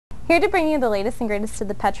Here to bring you the latest and greatest to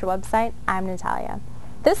the Petra website, I'm Natalia.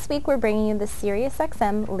 This week we're bringing you the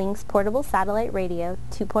Sirius-XM Lynx portable satellite radio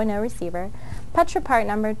 2.0 receiver, Petra part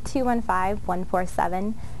number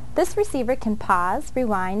 215147. This receiver can pause,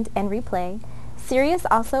 rewind, and replay. Sirius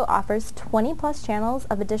also offers 20 plus channels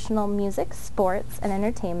of additional music, sports, and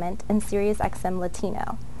entertainment in Sirius-XM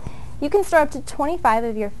Latino. You can store up to 25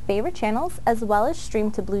 of your favorite channels, as well as stream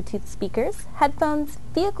to Bluetooth speakers, headphones,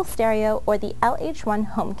 vehicle stereo, or the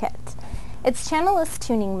LH1 HomeKit. Its channel-less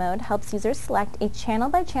tuning mode helps users select a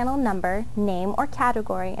channel-by-channel number, name, or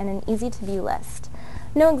category in an easy-to-view list.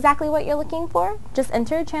 Know exactly what you're looking for? Just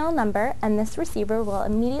enter a channel number, and this receiver will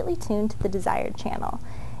immediately tune to the desired channel.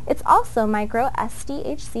 It's also micro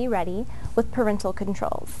SDHC ready with parental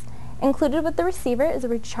controls. Included with the receiver is a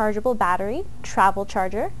rechargeable battery, travel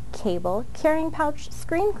charger, cable, carrying pouch,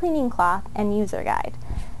 screen cleaning cloth, and user guide.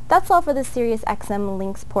 That's all for the Sirius-XM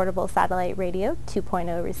Lynx portable satellite radio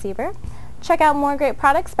 2.0 receiver. Check out more great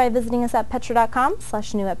products by visiting us at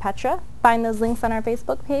petra.com/newatpetra. Find those links on our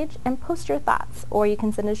Facebook page and post your thoughts, or you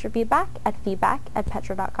can send us your feedback at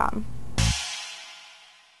feedback@petra.com.